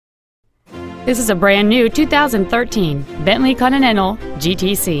This is a brand new 2013 Bentley Continental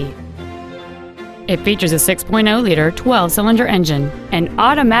GTC. It features a 6.0-liter 12-cylinder engine, an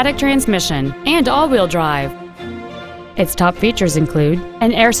automatic transmission, and all-wheel drive. Its top features include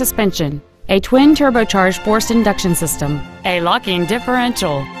an air suspension, a twin-turbocharged forced induction system, a locking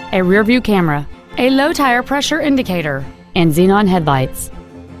differential, a rear-view camera, a low-tire pressure indicator, and xenon headlights.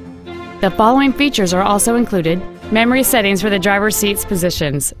 The following features are also included: memory settings for the driver's seat's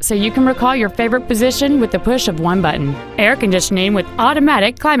positions, so you can recall your favorite position with the push of one button, air conditioning with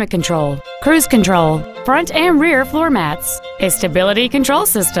automatic climate control, cruise control, front and rear floor mats, a stability control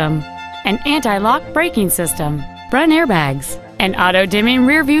system, an anti-lock braking system, front airbags, an auto-dimming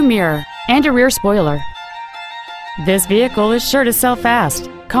rear-view mirror, and a rear spoiler. This vehicle is sure to sell fast.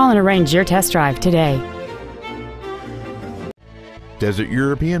 Call and arrange your test drive today. Desert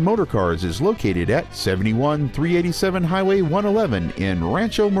European Motorcars is located at 71387 Highway 111 in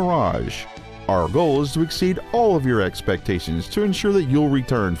Rancho Mirage. Our goal is to exceed all of your expectations to ensure that you'll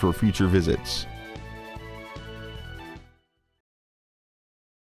return for future visits.